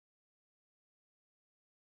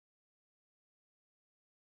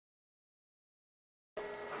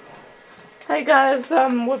Hey guys,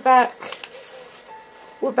 we're back.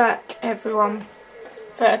 We're back, everyone,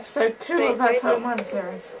 for episode 2 of our BattleMiner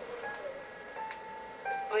series.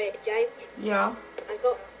 Oh yeah, James? Yeah? I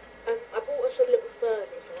bought us a little furnace,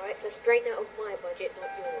 alright? So straight out of my budget, not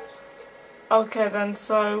yours. Okay then,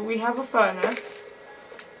 so we have a furnace.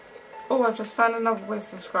 Oh, I just found another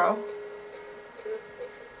wisdom scroll.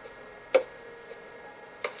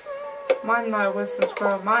 Mine, my wisdom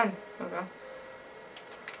scroll, mine. Okay.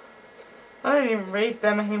 I don't even read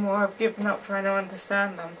them anymore, I've given up trying to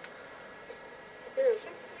understand them.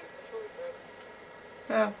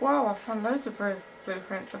 Yeah, wow, I found loads of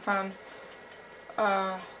blueprints. I found,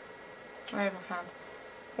 what have I found?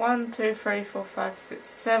 1, 2, 3, 4, 5, 6,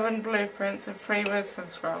 7 blueprints and 3 wisdom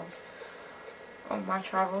scrolls on my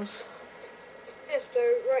travels. Yeah, so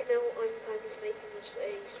right now I'm making this a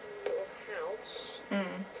small little house.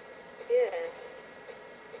 Yeah.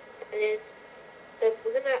 And then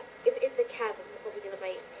we're gonna, in the cabin, we're probably gonna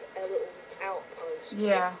make a little outpost.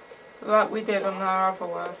 Yeah, like we did on our other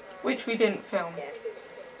world, which we didn't film. Yeah.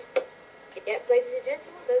 Yeah, ladies and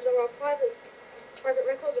gentlemen, those are our private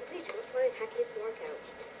records, and please do not try and hack into our accounts.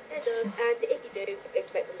 And if you do,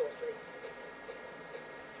 expect a lawsuit.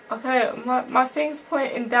 Okay, my thing's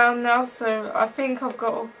pointing down now, so I think I've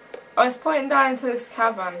got... Oh, it's pointing down into this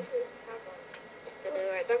cavern.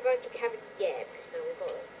 Alright, don't go into the cabin yet, because now we've got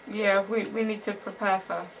it. Yeah, we need to prepare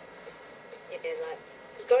first. Yeah, like,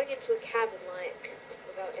 because going into a cabin, like,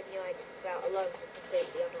 without any idea, without alone, is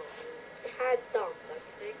completely unknown. Tad dumb, don't you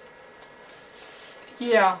think?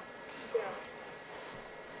 Yeah.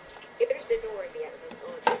 You're just ignoring me at the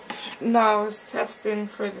moment, aren't you? No, I was testing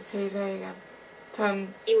through the TV again.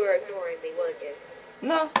 You were ignoring me, weren't you?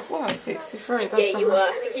 No, what? 63, that's yeah,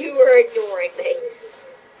 you were ignoring me.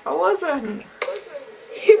 I wasn't.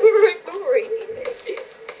 You were ignoring me.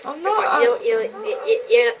 I'm not.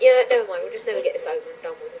 Yeah, never mind, we'll just never get this over and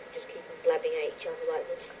done with. We'll just keep on blabbing at each other like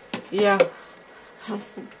this. Yeah.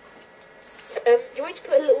 Do you want to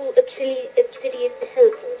put a little obsidian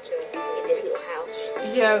teleporter in this little house?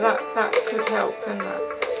 Yeah, that could help, couldn't it?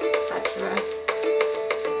 Actually.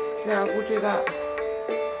 So yeah, we'll do that.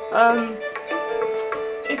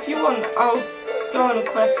 If you want, I'll go on a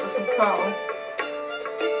quest for some coal.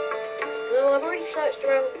 No, I've already searched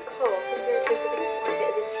around for coal. I'm going to find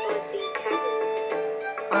it inside the cabin.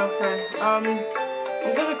 Okay. I'm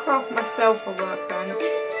gonna craft myself a workbench.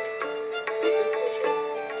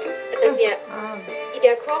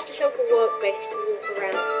 Yeah, craft yourself a workbench to walk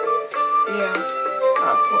around with. Yeah.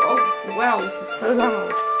 Oh, wow, this is so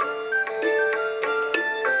loud.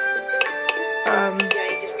 Yeah,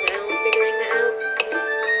 you're just now figuring that out.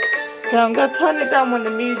 Okay, I'm gonna turn it down when the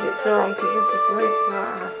music's on, because this is really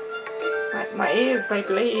loud. My ears, they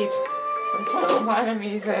bleed from BattleMiner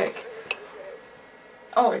music.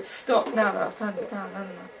 Oh, it's stopped now that I've turned it down,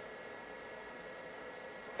 hasn't it?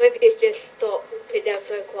 Maybe it's just stopped, put it down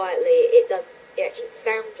so quietly, it actually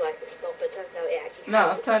sounds like it's stopped, but it turns out it actually No,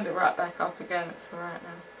 I've turned it right back up again, it's alright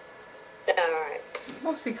now. Alright.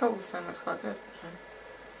 Mossy cobblestone, that's quite good, actually.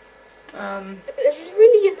 But there's this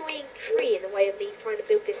really annoying tree in the way of me trying to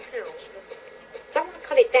build this house. I don't want to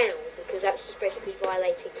cut it down, because that's just basically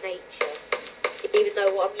violating nature. Even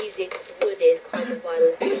though what I'm using for wood is kind of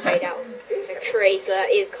violating, made out of a tree, so that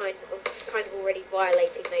is kind of already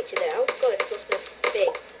violating nature there. Oh god, it's lost a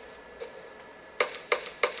thing.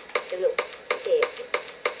 A little pig.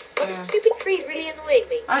 Oh, Yeah. stupid tree is really annoying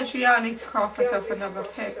me. Actually, yeah, I need to craft myself another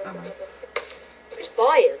pig, don't I? Just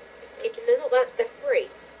buy them. They're not that, they're free.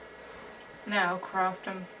 Now I'll craft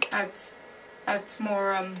them. Adds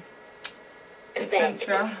more,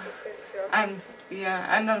 adventure. And, yeah,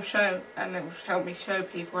 and it will help me show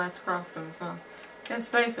people how to craft them as well. Because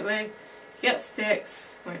basically, you get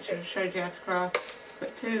sticks, which I showed you how to craft,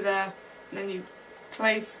 put 2 there, and then you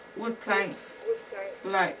place wood planks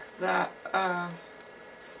like that,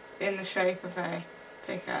 in the shape of a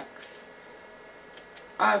pickaxe.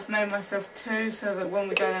 I've made myself 2 so that when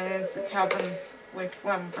we go down into the cabin with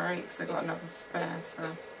 1 breaks, I've got another spare, so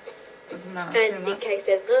it doesn't matter too And in much. case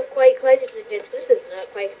there's an earthquake, ladies and gentlemen, there's an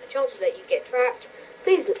earthquake and the chances that you get trapped,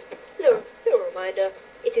 please, little reminder,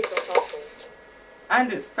 it is not our fault.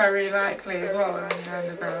 And it's very likely as well when you're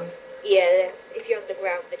underground. Yeah, if you're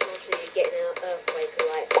underground, the chances of you getting an earthquake are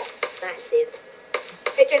like massive.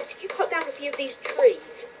 Hey James, could you cut down a few of these trees?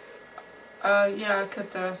 Yeah, I could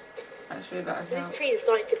do. Actually, that would help. These trees are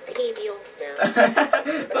starting to pee me off now.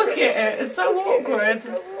 Look at it, it's so awkward. So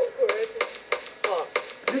awkward. What?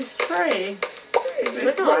 This tree.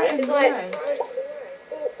 It's right in it's the like way. the most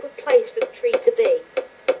awkward place for the tree to be.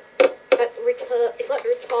 It's like the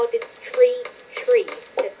retarded tree.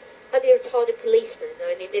 It's like the retarded policeman.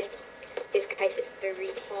 I mean, this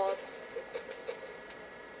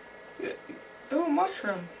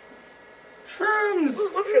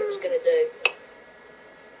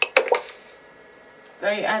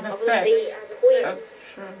they add I'm effect gonna be queen. of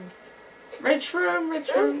shroom. Red shroom, red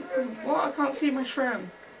shroom. What? I can't see my shroom.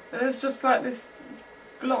 There's just like this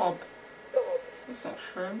blob. It's not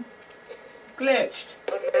shroom. Glitched.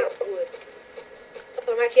 I'm out of wood.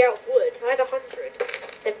 I'm actually out of wood. I had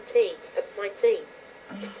 117 of 19.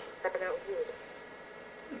 I'm out of wood.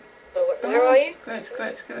 So where are you? Glitch.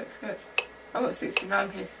 I've got 69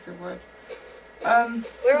 pieces of wood.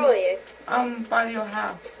 Where are you? I'm by your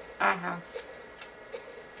house. Our house.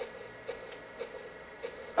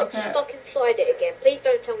 Okay. Stuck inside it again. Please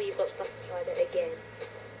don't tell me you've got stuck inside it again.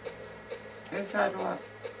 Inside what?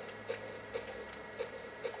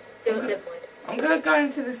 No, never mind. I'm gonna go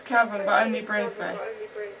into this cavern, but only briefly.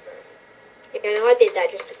 Yeah, no, I did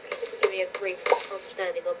that just to give me a brief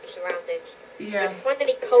understanding of the surroundings. Yeah. If you find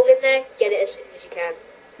any coal in there, get it as soon as you can.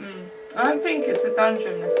 I don't think it's a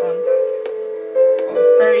dungeon, this one. Oh,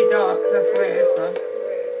 it's very dark, that's what it is though.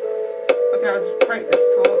 Okay, I'll just break this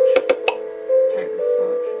torch. Take this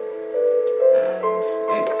torch. And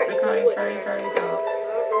it's becoming very, very dark.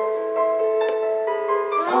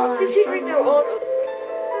 Oh, it's so dark.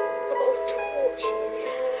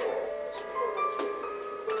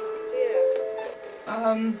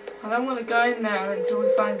 I don't want to go in there until we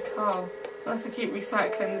find coal. Unless I keep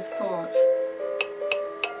recycling this torch.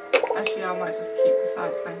 Actually, I might just keep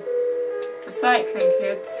recycling. Recycling,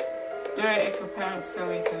 kids. Do it if your parents tell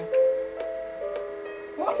you to.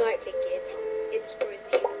 What? Recycling, kids. It destroys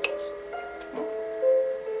the universe.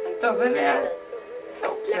 It doesn't, it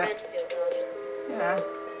helps it. Landfill does. Yeah.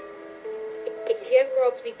 If you ever grow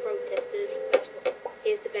up to be protesters,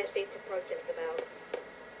 here's the best thing to protest about.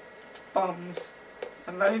 Bombs.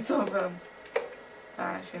 And loads of them.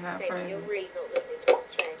 Actually, no, Hey, probably. you're really not listening to what I'm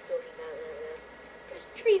saying, talking about that. There's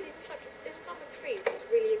trees in such a... There's a number of trees that's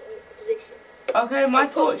really in awkward position. Okay, my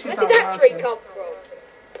torches Where aren't did that tree working. come from?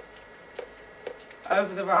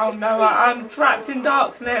 Over the... Oh no, I'm trapped in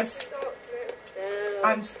darkness. No.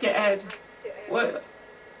 I'm scared. What?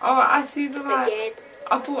 Oh, I see the light. Again.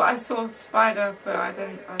 I thought I saw a spider, but I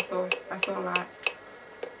didn't. I saw light.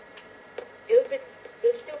 It would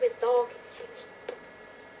still been dark.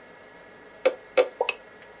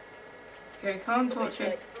 Okay, come on,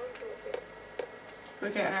 torches. We're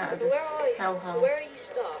getting out of this hellhole. Where are you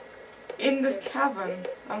stuck? In the cavern.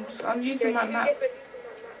 I'm using my map.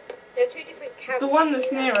 There are two different caverns. The one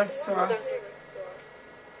that's nearest to us.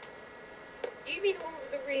 Do you mean the one with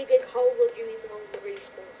the really big hole, or do you mean the one with the really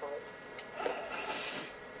small hole?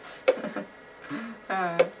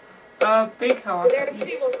 Big hole.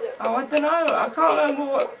 Oh, I don't know. I can't remember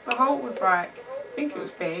what the hole was like. I think it was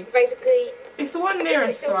big. Basically, It's the one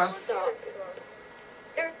nearest to us. There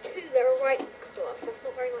are two that are right next to us. That's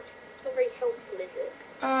not very much. It's not very helpful, is it?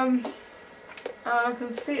 I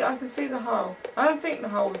can see the hole. I don't think the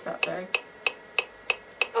hole was that big.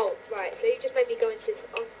 Oh, right. So you just made me go into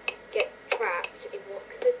get trapped in what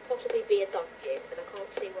could possibly be a dungeon, and I can't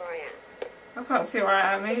see where I am. I can't see where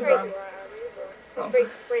I am either. It's very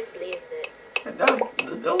friendly, isn't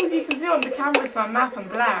it? All you can see on the camera is my map and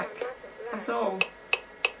black. That's all.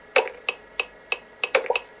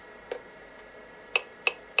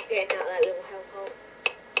 Getting out of that little hellhole.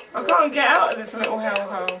 I can't get out of this little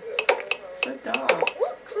hellhole. It's so dark.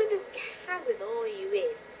 What kind of cavern are you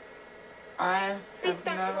in? I have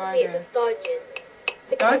no It's idea. a dungeon.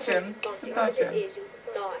 Dungeon? It's a dungeon. It is, you'll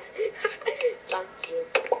die. Dungeon.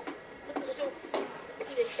 Look at the little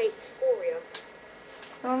penis-shaped scoria.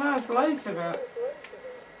 Oh no, it's loads of it.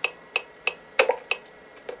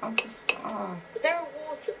 I'm just... Oh. Was there a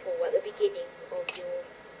waterfall at the beginning of your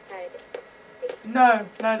head? No,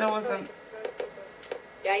 there wasn't.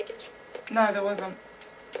 James? No, there wasn't.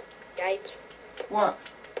 James? What?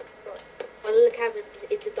 One of the caverns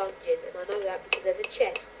is a dungeon, and I know that because there's a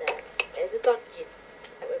chest there. There's a dungeon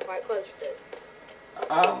that we're quite close to.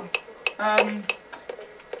 Oh.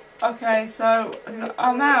 Okay, so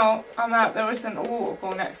I'm out. There isn't a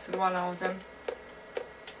waterfall next to the one I was in.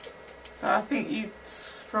 So I think you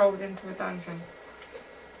strolled into a dungeon.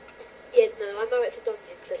 Yeah, no, I know it's a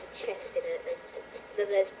dungeon because there's a chest in it, and then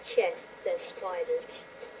there's chests, there's spiders.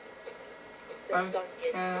 There's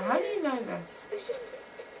dungeons. How do you know this?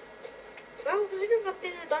 Well, considering I've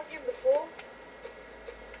been in a dungeon before,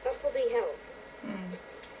 that probably helped.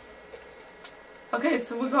 Okay,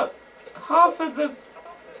 so we've got half of the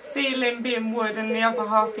ceiling being wood and the other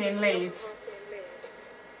half being leaves.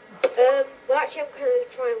 Well, actually, I'm going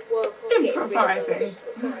to try and work on improvising.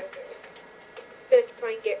 I'm going to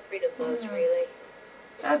try and get rid of those, really.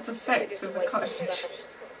 Adds effect of a cottage.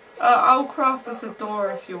 I'll craft us a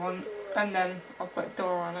door if you want, and then I'll put a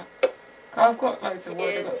door on it. I've got loads of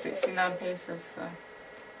wood, I've got 69 pieces, so...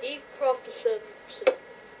 You craft some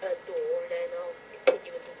door and then I'll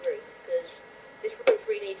continue with the roof because this roof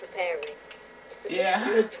really needs repairing.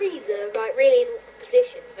 The trees are like really in awkward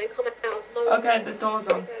positions. They come out of nowhere. Okay, the door's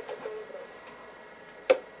on.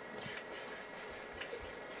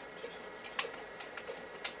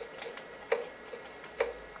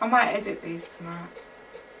 I might edit these tonight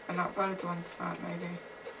and upload one tonight maybe.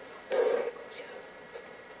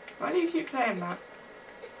 Why do you keep saying that?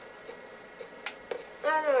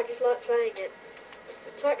 I just like saying it.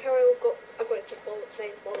 It's like how I got into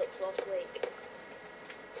saying bollocks last week.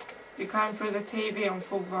 You're coming through the TV on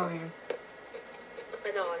full volume.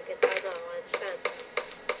 I know, I understand.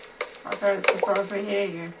 My parents can probably hear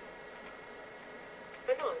you.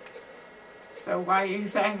 I know. So why are you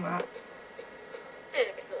saying that?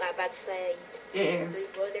 It's not that bad to say. It is.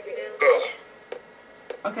 Word every now and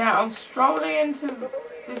then. Okay, I'm strolling into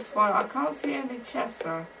this one. I can't see any chests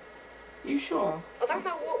though. You sure? I don't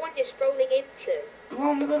know what one you're strolling into. The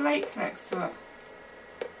one with the lake next to it.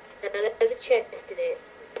 No, there's a chest in it.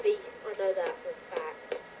 I know that for a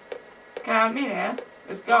fact. Okay, I'm in here.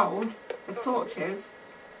 There's gold. There's torches.